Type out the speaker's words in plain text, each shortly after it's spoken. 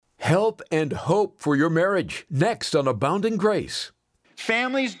Help and hope for your marriage, next on Abounding Grace.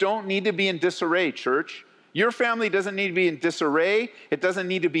 Families don't need to be in disarray, church. Your family doesn't need to be in disarray. It doesn't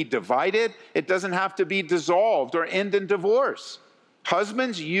need to be divided. It doesn't have to be dissolved or end in divorce.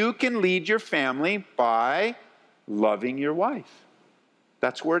 Husbands, you can lead your family by loving your wife.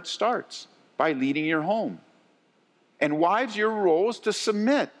 That's where it starts, by leading your home. And wives, your role is to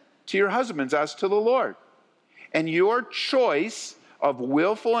submit to your husbands as to the Lord. And your choice of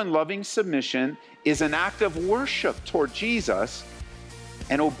willful and loving submission is an act of worship toward Jesus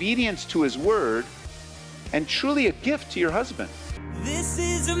and obedience to his word, and truly a gift to your husband. This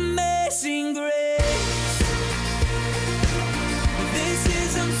is amazing grace. This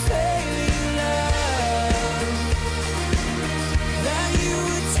is unfailing love. That you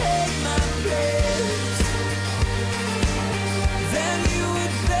would take my place. That you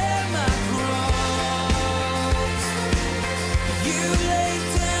would bear my cross. You laid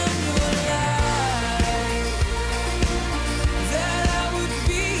down your life. That I would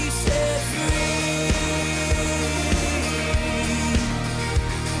be set free.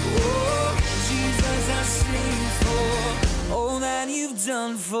 Oh, Jesus, I sing for all that you've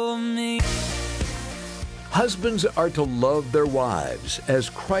done for me. Husbands are to love their wives as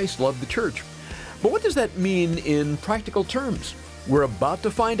Christ loved the church. But what does that mean in practical terms? We're about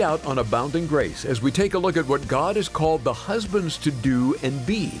to find out on Abounding Grace as we take a look at what God has called the husbands to do and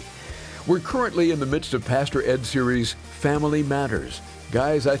be. We're currently in the midst of Pastor Ed's series, Family Matters.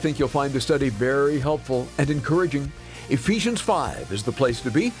 Guys, I think you'll find the study very helpful and encouraging. Ephesians 5 is the place to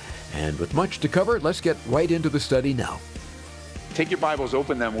be. And with much to cover, let's get right into the study now. Take your Bibles,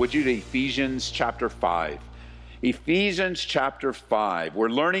 open them, would you, to Ephesians chapter 5. Ephesians chapter 5. We're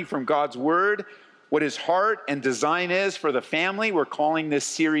learning from God's word what his heart and design is for the family. We're calling this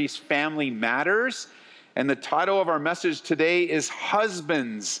series Family Matters. And the title of our message today is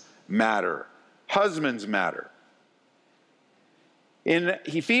Husbands Matter. Husbands Matter. In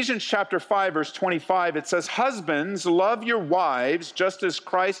Ephesians chapter 5, verse 25, it says, "Husbands, love your wives, just as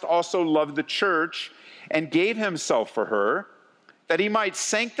Christ also loved the church and gave himself for her, that he might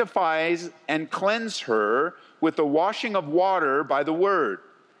sanctify and cleanse her with the washing of water by the word,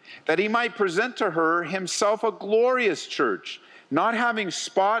 that he might present to her himself a glorious church, not having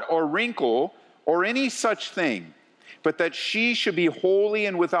spot or wrinkle or any such thing, but that she should be holy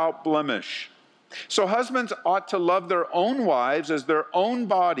and without blemish. So husbands ought to love their own wives as their own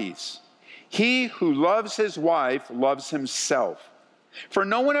bodies. He who loves his wife loves himself. For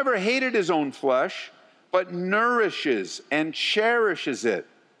no one ever hated his own flesh, but nourishes and cherishes it,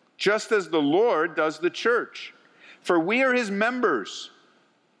 just as the Lord does the church. For we are his members,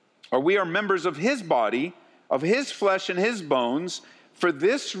 or we are members of his body, of his flesh and his bones. For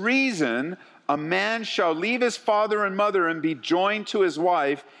this reason, a man shall leave his father and mother and be joined to his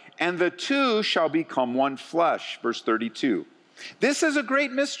wife, and the two shall become one flesh." Verse 32. "This is a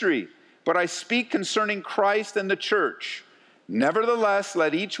great mystery, but I speak concerning Christ and the church. Nevertheless,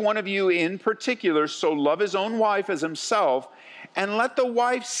 let each one of you in particular so love his own wife as himself, and let the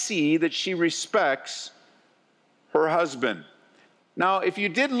wife see that she respects her husband." Now, if you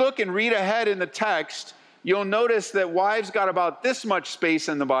did look and read ahead in the text, you'll notice that wives got about this much space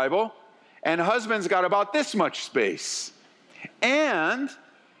in the Bible, and husbands got about this much space. And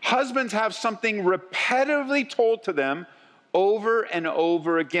husbands have something repetitively told to them over and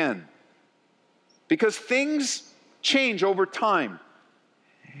over again. Because things change over time,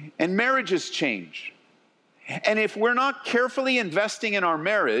 and marriages change. And if we're not carefully investing in our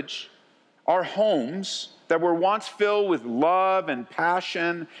marriage, our homes that were once filled with love and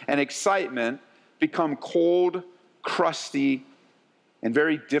passion and excitement become cold, crusty, and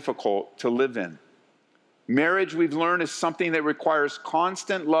very difficult to live in. Marriage, we've learned, is something that requires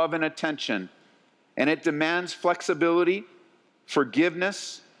constant love and attention, and it demands flexibility,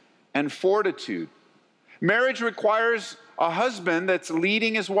 forgiveness, and fortitude. Marriage requires a husband that's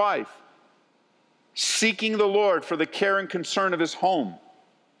leading his wife, seeking the Lord for the care and concern of his home.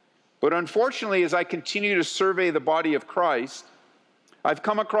 But unfortunately, as I continue to survey the body of Christ, I've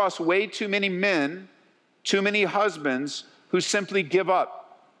come across way too many men, too many husbands who simply give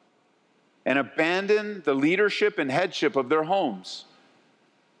up and abandon the leadership and headship of their homes.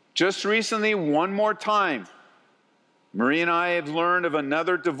 Just recently, one more time, Marie and I have learned of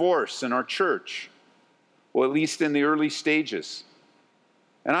another divorce in our church, or at least in the early stages.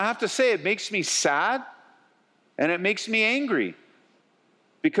 And I have to say, it makes me sad and it makes me angry,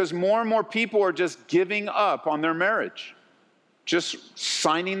 because more and more people are just giving up on their marriage, just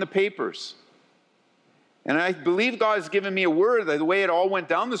signing the papers. And I believe God has given me a word. The way it all went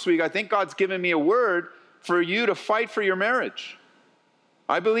down this week, I think God's given me a word for you to fight for your marriage.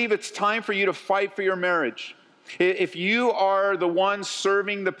 I believe it's time for you to fight for your marriage. If you are the one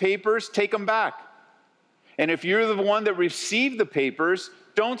serving the papers, take them back. And if you're the one that received the papers,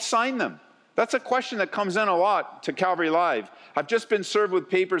 don't sign them. That's a question that comes in a lot to Calvary Live. I've just been served with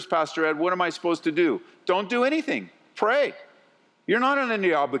papers, Pastor Ed. What am I supposed to do? Don't do anything. Pray. You're not under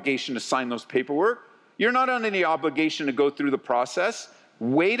any obligation to sign those paperwork. You're not under any obligation to go through the process.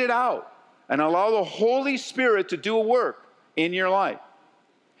 Wait it out and allow the Holy Spirit to do a work in your life.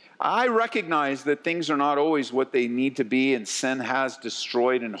 I recognize that things are not always what they need to be, and sin has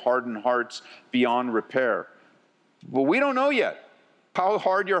destroyed and hardened hearts beyond repair. But we don't know yet how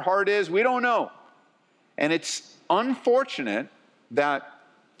hard your heart is. We don't know. And it's unfortunate that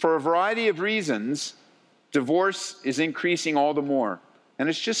for a variety of reasons, divorce is increasing all the more. And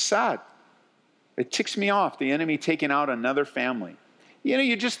it's just sad. It ticks me off, the enemy taking out another family.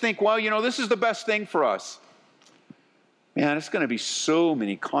 You just think, well, this is the best thing for us. Man, it's going to be so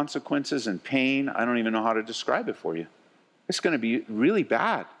many consequences and pain. I don't even know how to describe it for you. It's going to be really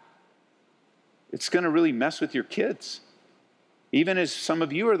bad. It's going to really mess with your kids. Even as some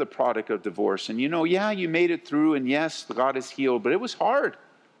of you are the product of divorce, and you made it through, and yes, God is healed, but it was hard.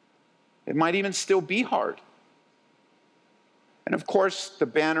 It might even still be hard. And of course, the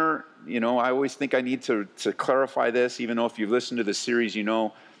banner, I always think I need to clarify this, even though if you've listened to the series,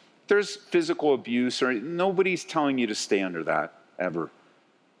 there's physical abuse, or nobody's telling you to stay under that, ever.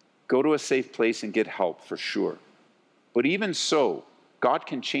 Go to a safe place and get help, for sure. But even so, God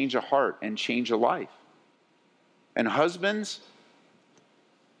can change a heart and change a life. And husbands,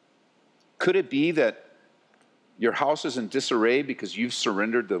 could it be that your house is in disarray because you've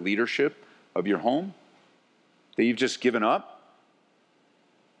surrendered the leadership of your home? That you've just given up?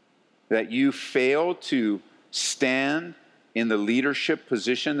 That you fail to stand in the leadership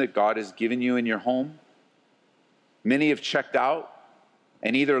position that God has given you in your home? Many have checked out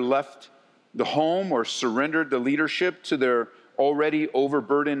and either left the home or surrendered the leadership to their already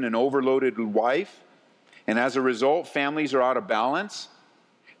overburdened and overloaded wife. And as a result, families are out of balance.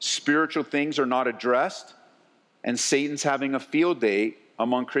 Spiritual things are not addressed. And Satan's having a field day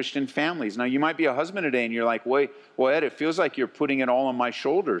among Christian families. Now, you might be a husband today and you're like, wait, well, Ed, it feels like you're putting it all on my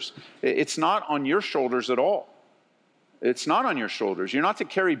shoulders. It's not on your shoulders at all. It's not on your shoulders. You're not to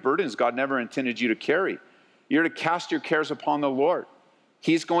carry burdens God never intended you to carry. You're to cast your cares upon the Lord.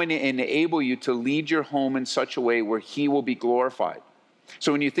 He's going to enable you to lead your home in such a way where He will be glorified.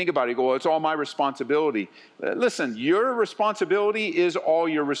 So when you think about it, you go, well, it's all my responsibility. Listen, your responsibility is all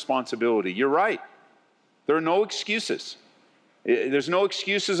your responsibility. You're right. There are no excuses. There's no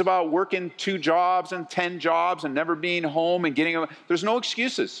excuses about working 2 jobs and 10 jobs and never being home and getting... There's no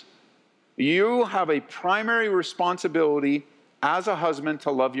excuses. You have a primary responsibility as a husband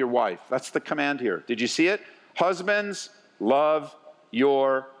to love your wife. That's the command here. Did you see it? Husbands, love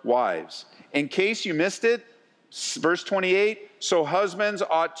your wives. In case you missed it, verse 28, so husbands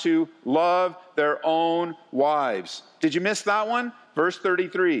ought to love their own wives. Did you miss that one? Verse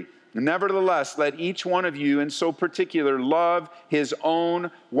 33, nevertheless, let each one of you in so particular love his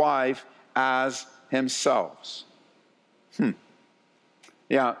own wife as himself.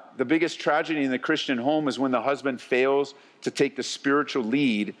 Yeah, the biggest tragedy in the Christian home is when the husband fails to take the spiritual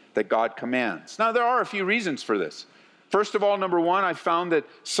lead that God commands. Now, there are a few reasons for this. First of all, number one, I found that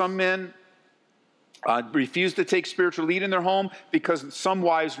some men refuse to take spiritual lead in their home because some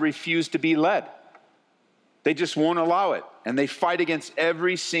wives refuse to be led. They just won't allow it, and they fight against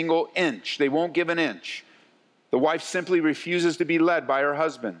every single inch. They won't give an inch. The wife simply refuses to be led by her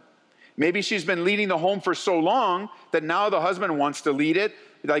husband. Maybe she's been leading the home for so long that now the husband wants to lead it.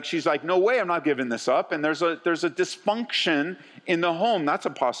 Like she's like, no way, I'm not giving this up. And there's a dysfunction in the home. That's a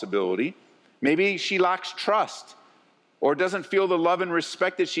possibility. Maybe she lacks trust or doesn't feel the love and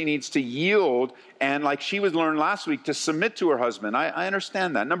respect that she needs to yield. And like she was learned last week, to submit to her husband. I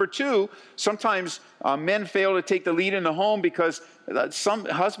understand that. Number two, sometimes men fail to take the lead in the home because some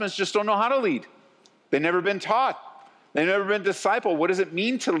husbands just don't know how to lead. They've never been taught. They've never been discipled. What does it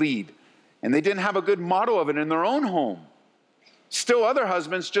mean to lead? And they didn't have a good model of it in their own home. Still, other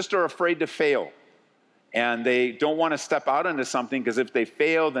husbands just are afraid to fail. And they don't want to step out into something because if they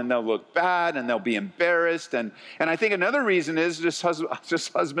fail, then they'll look bad and they'll be embarrassed. And I think another reason is just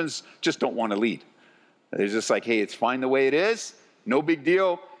husbands just don't want to lead. They're just like, hey, it's fine the way it is. No big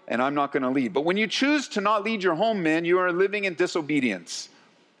deal. And I'm not going to lead. But when you choose to not lead your home, men, you are living in disobedience.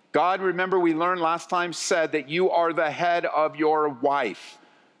 God, remember we learned last time, said that you are the head of your wife.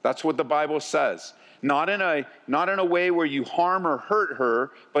 That's what the Bible says. Not in a way where you harm or hurt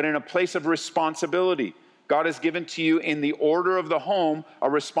her, but in a place of responsibility. God has given to you in the order of the home a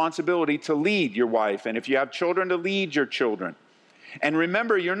responsibility to lead your wife. And if you have children, to lead your children. And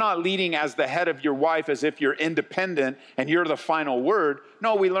remember, you're not leading as the head of your wife as if you're independent and you're the final word.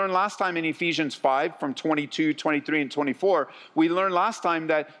 No, we learned last time in Ephesians 5 from 22, 23, and 24, we learned last time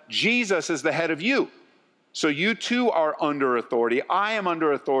that Jesus is the head of you. So you too are under authority. I am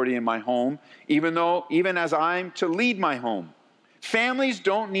under authority in my home, even as I'm to lead my home. Families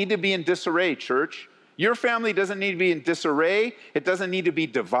don't need to be in disarray, church. Your family doesn't need to be in disarray. It doesn't need to be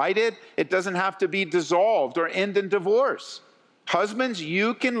divided. It doesn't have to be dissolved or end in divorce. Husbands,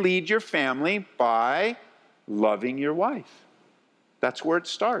 you can lead your family by loving your wife. That's where it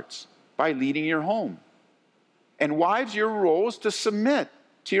starts, by leading your home. And wives, your role is to submit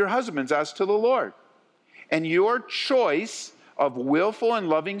to your husbands as to the Lord. And your choice of willful and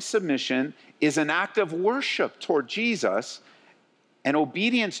loving submission is an act of worship toward Jesus and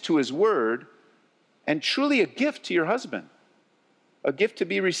obedience to his word, and truly a gift to your husband, a gift to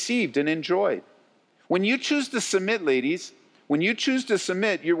be received and enjoyed. When you choose to submit, ladies, when you choose to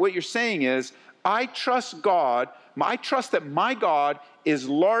submit, what you're saying is, I trust God, I trust that my God is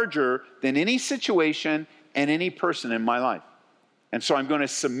larger than any situation and any person in my life. And so I'm going to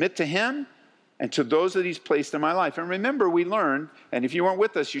submit to him and to those that he's placed in my life. And remember, we learned, and if you weren't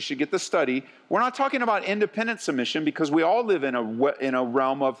with us, you should get the study. We're not talking about independent submission because we all live in a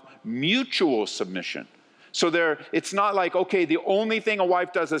realm of mutual submission. So it's not like, okay, the only thing a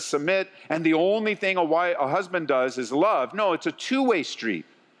wife does is submit, and the only thing a husband does is love. No, it's a two-way street.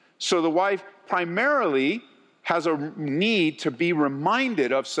 So the wife primarily has a need to be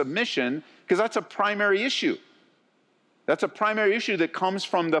reminded of submission because that's a primary issue. That's a primary issue that comes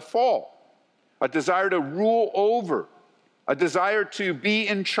from the fall. A desire to rule over, a desire to be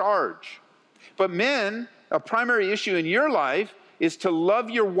in charge. But men, a primary issue in your life is to love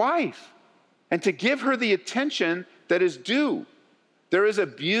your wife and to give her the attention that is due. There is a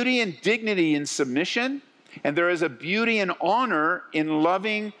beauty and dignity in submission, and there is a beauty and honor in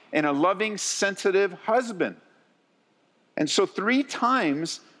a loving, sensitive husband. And so 3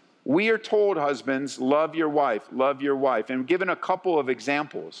 times we are told, husbands, love your wife, and given a couple of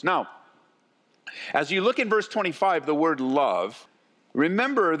examples. Now, as you look in verse 25, the word love,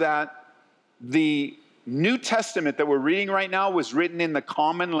 remember that the New Testament that we're reading right now was written in the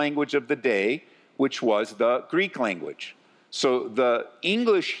common language of the day, which was the Greek language. So the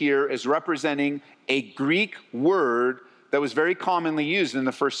English here is representing a Greek word that was very commonly used in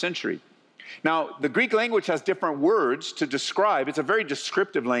the first century. Now, the Greek language has different words to describe. It's a very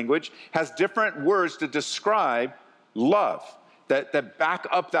descriptive language, has different words to describe love that back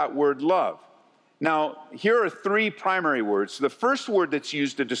up that word love. Now, here are 3 primary words. The first word that's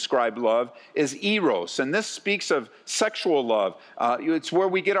used to describe love is eros, and this speaks of sexual love. It's where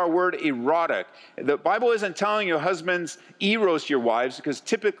we get our word erotic. The Bible isn't telling you, husbands, eros your wives, because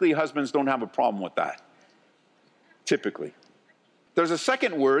typically husbands don't have a problem with that. Typically. There's a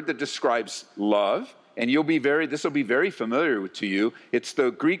second word that describes love, and this will be very familiar to you. It's the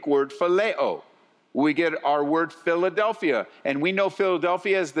Greek word phileo. We get our word Philadelphia, and we know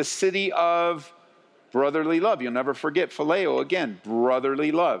Philadelphia as the city of brotherly love. You'll never forget phileo again,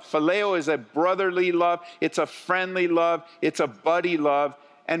 brotherly love. Phileo is a brotherly love. It's a friendly love. It's a buddy love.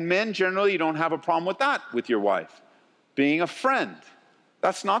 And men, generally, you don't have a problem with that with your wife. Being a friend.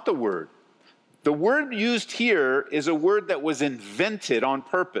 That's not the word. The word used here is a word that was invented on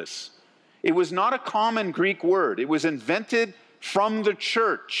purpose. It was not a common Greek word. It was invented from the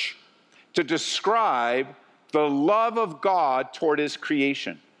church to describe the love of God toward his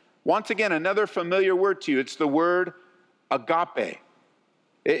creation. Once again, another familiar word to you. It's the word agape.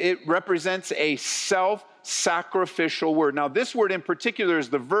 It represents a self-sacrificial word. Now, this word in particular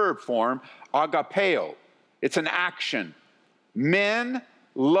is the verb form, agapeo. It's an action. Men,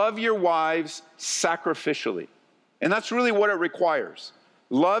 love your wives sacrificially. And that's really what it requires.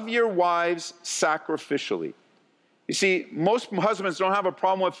 Love your wives sacrificially. You see, most husbands don't have a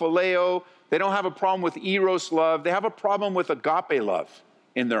problem with phileo. They don't have a problem with eros love. They have a problem with agape love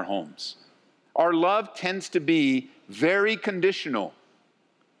in their homes. Our love tends to be very conditional.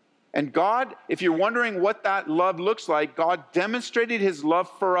 And God, if you're wondering what that love looks like, God demonstrated his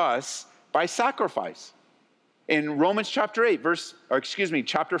love for us by sacrifice. In Romans chapter 5,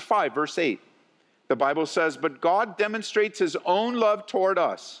 verse 8, the Bible says, "But God demonstrates his own love toward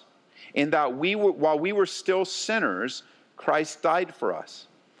us, in that while we were still sinners, Christ died for us."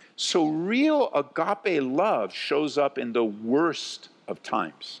 So real agape love shows up in the worst of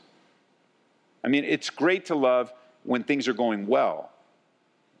times. I mean, it's great to love when things are going well.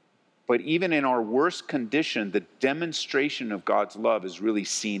 But even in our worst condition, the demonstration of God's love is really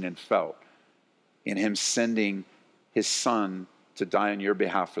seen and felt in him sending his son to die on your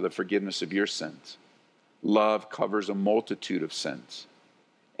behalf for the forgiveness of your sins. Love covers a multitude of sins.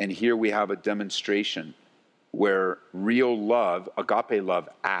 And here we have a demonstration where real love, agape love,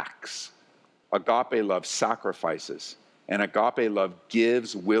 acts. Agape love sacrifices. And agape love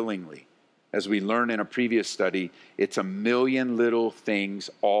gives willingly. As we learned in a previous study, it's a million little things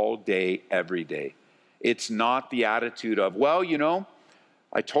all day, every day. It's not the attitude of, well, you know,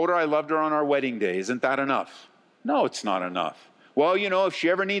 I told her I loved her on our wedding day. Isn't that enough? No, it's not enough. Well, you know, if she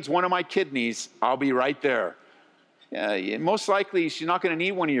ever needs one of my kidneys, I'll be right there. Most likely, she's not going to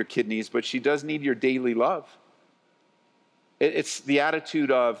need one of your kidneys, but she does need your daily love. It's the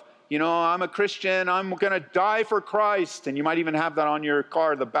attitude of, you know, I'm a Christian, I'm going to die for Christ. And you might even have that on your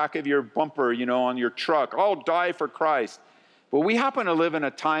car, the back of your bumper, you know, on your truck. I'll die for Christ. But we happen to live in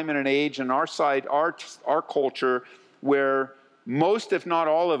a time and an age in our side, our culture, where most, if not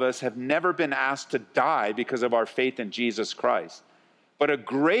all of us, have never been asked to die because of our faith in Jesus Christ. But a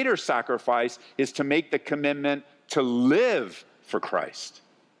greater sacrifice is to make the commitment to live for Christ.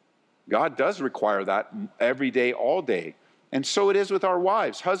 God does require that every day, all day. And so it is with our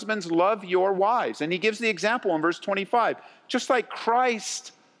wives. Husbands, love your wives. And he gives the example in verse 25. Just like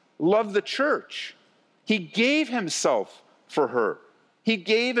Christ loved the church, he gave himself for her. He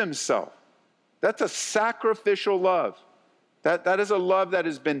gave himself. That's a sacrificial love. That is a love that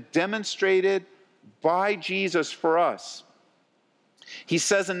has been demonstrated by Jesus for us. He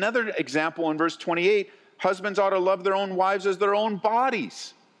says another example in verse 28, husbands ought to love their own wives as their own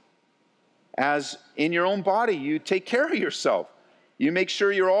bodies. As in your own body, you take care of yourself. You make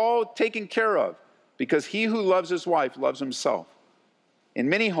sure you're all taken care of, because he who loves his wife loves himself. In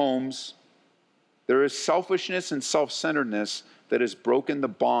many homes, there is selfishness and self-centeredness that has broken the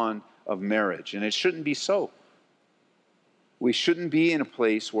bond of marriage, and it shouldn't be so. We shouldn't be in a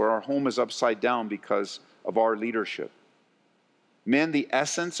place where our home is upside down because of our leadership. Men, the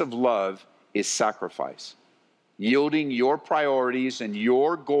essence of love is sacrifice. Yielding your priorities and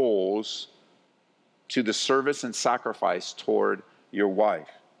your goals to the service and sacrifice toward your wife.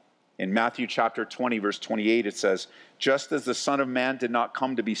 In Matthew chapter 20, verse 28, it says, just as the Son of Man did not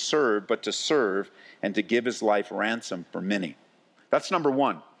come to be served, but to serve and to give his life ransom for many. That's number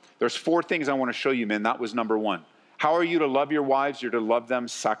one. There's 4 things I want to show you, men. That was number 1. How are you to love your wives? You're to love them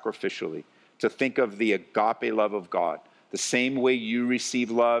sacrificially, to think of the agape love of God. The same way you receive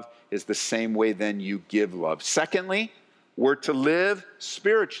love is the same way then you give love. Secondly, we're to live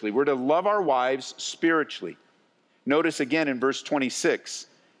spiritually. We're to love our wives spiritually. Notice again in verse 26,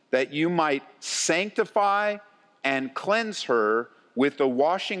 that you might sanctify and cleanse her with the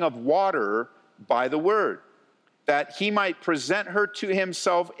washing of water by the word, that he might present her to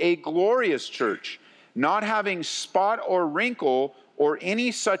himself a glorious church, not having spot or wrinkle or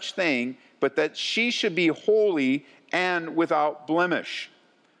any such thing, but that she should be holy and without blemish.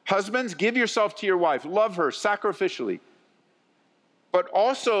 Husbands, give yourself to your wife. Love her sacrificially. But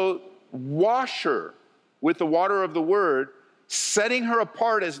also wash her with the water of the word, setting her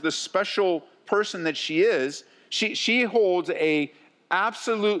apart as the special person that she is. She holds a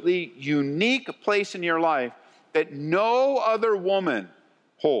absolutely unique place in your life that no other woman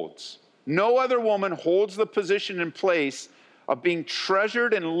holds. No other woman holds the position and place of being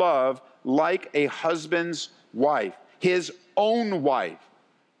treasured and loved like a husband's wife, his own wife.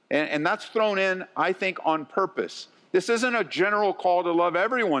 And that's thrown in, I think, on purpose. This isn't a general call to love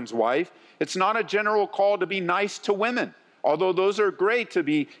everyone's wife. It's not a general call to be nice to women, although those are great, to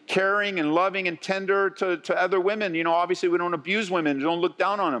be caring and loving and tender to other women. You know, obviously we don't abuse women, don't look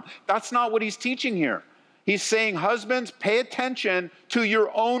down on them. That's not what he's teaching here. He's saying, husbands, pay attention to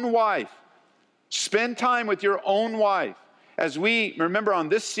your own wife. Spend time with your own wife. As we remember on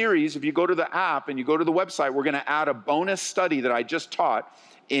this series, if you go to the app and you go to the website, we're going to add a bonus study that I just taught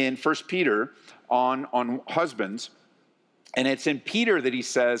in 1 Peter on husbands. And it's in Peter that he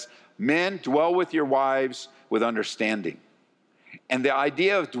says, men, dwell with your wives with understanding. And the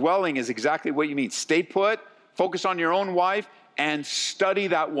idea of dwelling is exactly what you mean. Stay put, focus on your own wife, and study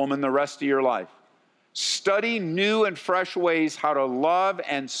that woman the rest of your life. Study new and fresh ways how to love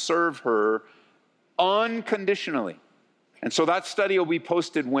and serve her unconditionally. And so that study will be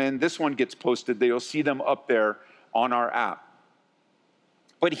posted when this one gets posted. You'll see them up there on our app.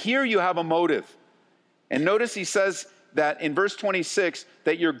 But here you have a motive. And notice he says that in verse 26,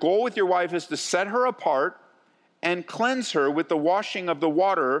 that your goal with your wife is to set her apart and cleanse her with the washing of the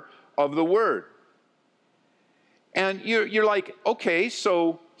water of the word. And you're like, okay,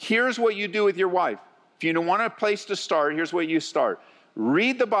 so here's what you do with your wife. If you don't want a place to start, here's where you start.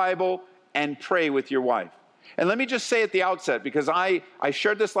 Read the Bible and pray with your wife. And let me just say at the outset, because I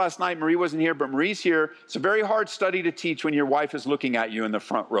shared this last night, Marie wasn't here, but Marie's here. It's a very hard study to teach when your wife is looking at you in the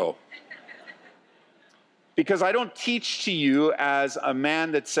front row. Because I don't teach to you as a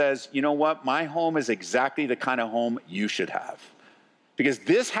man that says, you know what, my home is exactly the kind of home you should have. Because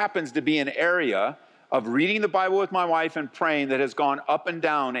this happens to be an area of reading the Bible with my wife and praying that has gone up and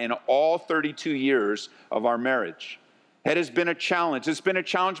down in all 32 years of our marriage. It has been a challenge. It's been a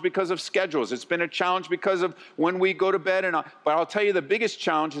challenge because of schedules. It's been a challenge because of when we go to bed. But I'll tell you the biggest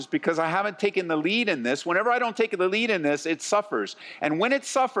challenge is because I haven't taken the lead in this. Whenever I don't take the lead in this, it suffers. And when it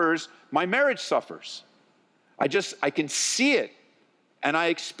suffers, my marriage suffers. I can see it and I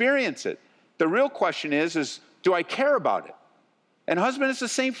experience it. The real question is do I care about it? And husband, it's the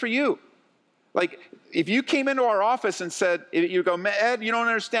same for you. Like, if you came into our office and said, you go, Ed, you don't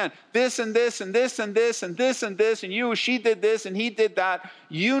understand this and this and this and this and this and this, and she did this and he did that,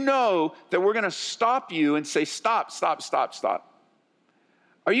 you know that we're going to stop you and say, stop.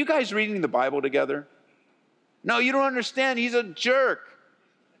 Are you guys reading the Bible together? No, you don't understand. He's a jerk.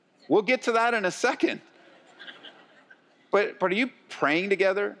 We'll get to that in a second. But are you praying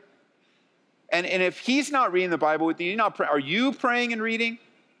together? And if he's not reading the Bible with you, are you praying and reading?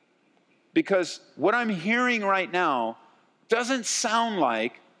 Because what I'm hearing right now doesn't sound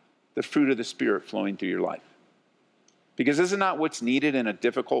like the fruit of the Spirit flowing through your life. Because isn't that what's needed in a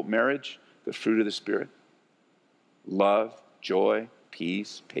difficult marriage? The fruit of the Spirit? Love, joy,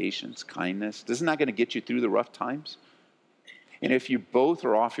 peace, patience, kindness. Isn't that going to get you through the rough times? And if you both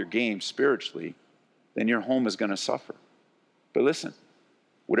are off your game spiritually, then your home is going to suffer. But listen,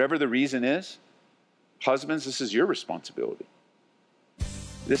 whatever the reason is, husbands, this is your responsibility.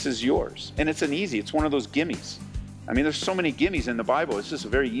 This is yours. And it's it's one of those gimmies. I mean, there's so many gimmies in the Bible. It's just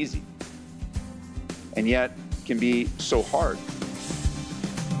very easy. And yet can be so hard.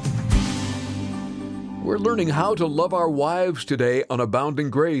 We're learning how to love our wives today on Abounding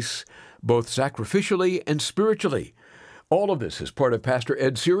Grace, both sacrificially and spiritually. All of this is part of Pastor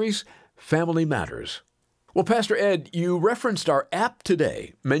Ed's series, Family Matters. Well, Pastor Ed, you referenced our app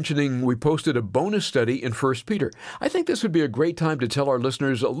today, mentioning we posted a bonus study in 1 Peter. I think this would be a great time to tell our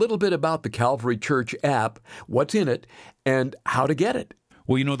listeners a little bit about the Calvary Church app, what's in it, and how to get it.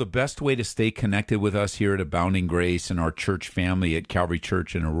 Well, the best way to stay connected with us here at Abounding Grace and our church family at Calvary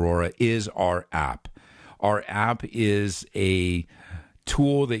Church in Aurora is our app. Our app is a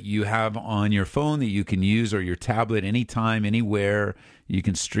tool that you have on your phone that you can use, or your tablet, anytime, anywhere. You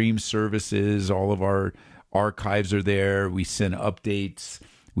can stream services. All of our archives are there. We send updates.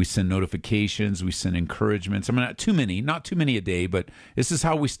 We send notifications. We send encouragements. I mean, not too many a day, but this is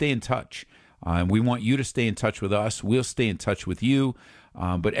how we stay in touch. And we want you to stay in touch with us. We'll stay in touch with you.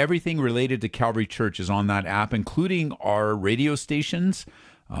 But everything related to Calvary Church is on that app, including our radio stations.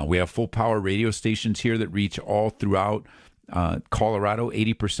 We have full power radio stations here that reach all throughout Colorado.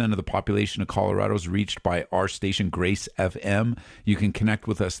 80% of the population of Colorado is reached by our station, Grace FM. You can connect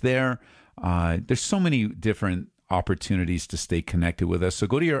with us there. There's so many different opportunities to stay connected with us. So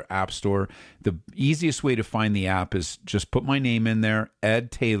go to your app store. The easiest way to find the app is just put my name in there,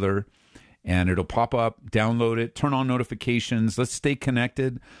 Ed Taylor, and it'll pop up. Download it, turn on notifications. Let's stay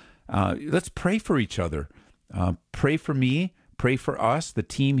connected. Let's pray for each other. Pray for me. Pray for us, the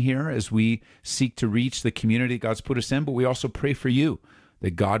team here, as we seek to reach the community God's put us in. But we also pray for you,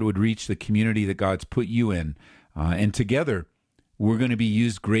 that God would reach the community that God's put you in. And together, we're going to be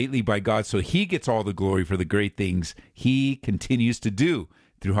used greatly by God, so He gets all the glory for the great things He continues to do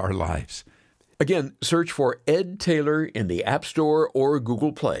through our lives. Again, search for Ed Taylor in the App Store or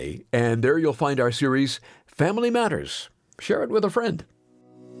Google Play, and there you'll find our series, Family Matters. Share it with a friend.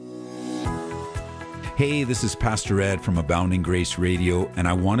 Hey, this is Pastor Ed from Abounding Grace Radio, and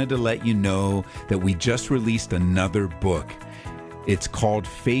I wanted to let you know that we just released another book. It's called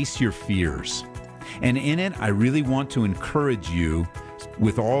Face Your Fears. And in it, I really want to encourage you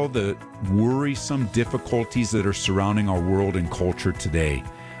with all the worrisome difficulties that are surrounding our world and culture today.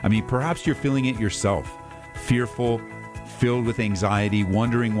 I mean, perhaps you're feeling it yourself, fearful, filled with anxiety,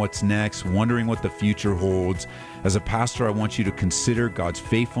 wondering what's next, wondering what the future holds. As a pastor, I want you to consider God's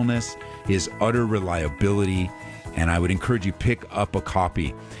faithfulness, His utter reliability, and I would encourage you pick up a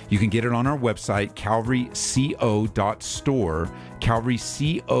copy. You can get it on our website, calvaryco.store,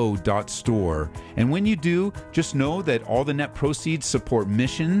 calvaryco.store. And when you do, just know that all the net proceeds support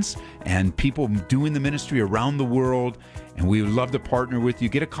missions and people doing the ministry around the world. And we would love to partner with you.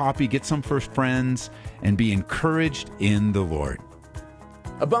 Get a copy, get some for friends, and be encouraged in the Lord.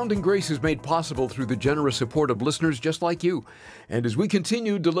 Abounding Grace is made possible through the generous support of listeners just like you. And as we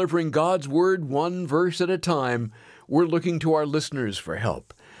continue delivering God's Word one verse at a time, we're looking to our listeners for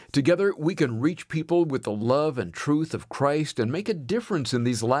help. Together, we can reach people with the love and truth of Christ and make a difference in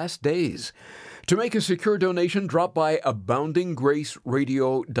these last days. To make a secure donation, drop by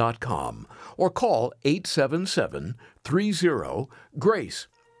aboundinggraceradio.com or call 877-30-GRACE.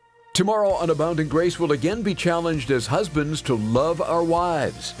 Tomorrow on Abounding Grace, we'll again be challenged as husbands to love our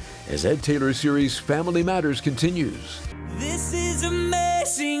wives as Ed Taylor's series Family Matters continues. This is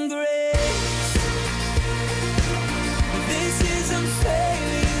amazing grace. This is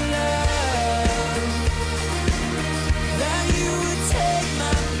unfailing love. That you would take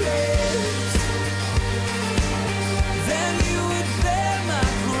my place. That you would bear my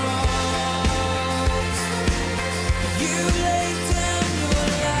cross. You laid down your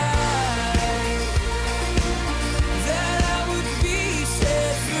life. That I would be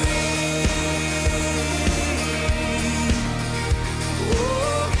set free.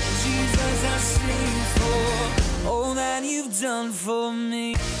 Oh, Jesus, I sing for all that you've done for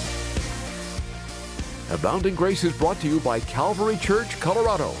me. Abounding Grace is brought to you by Calvary Church,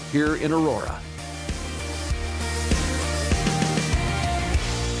 Colorado, here in Aurora.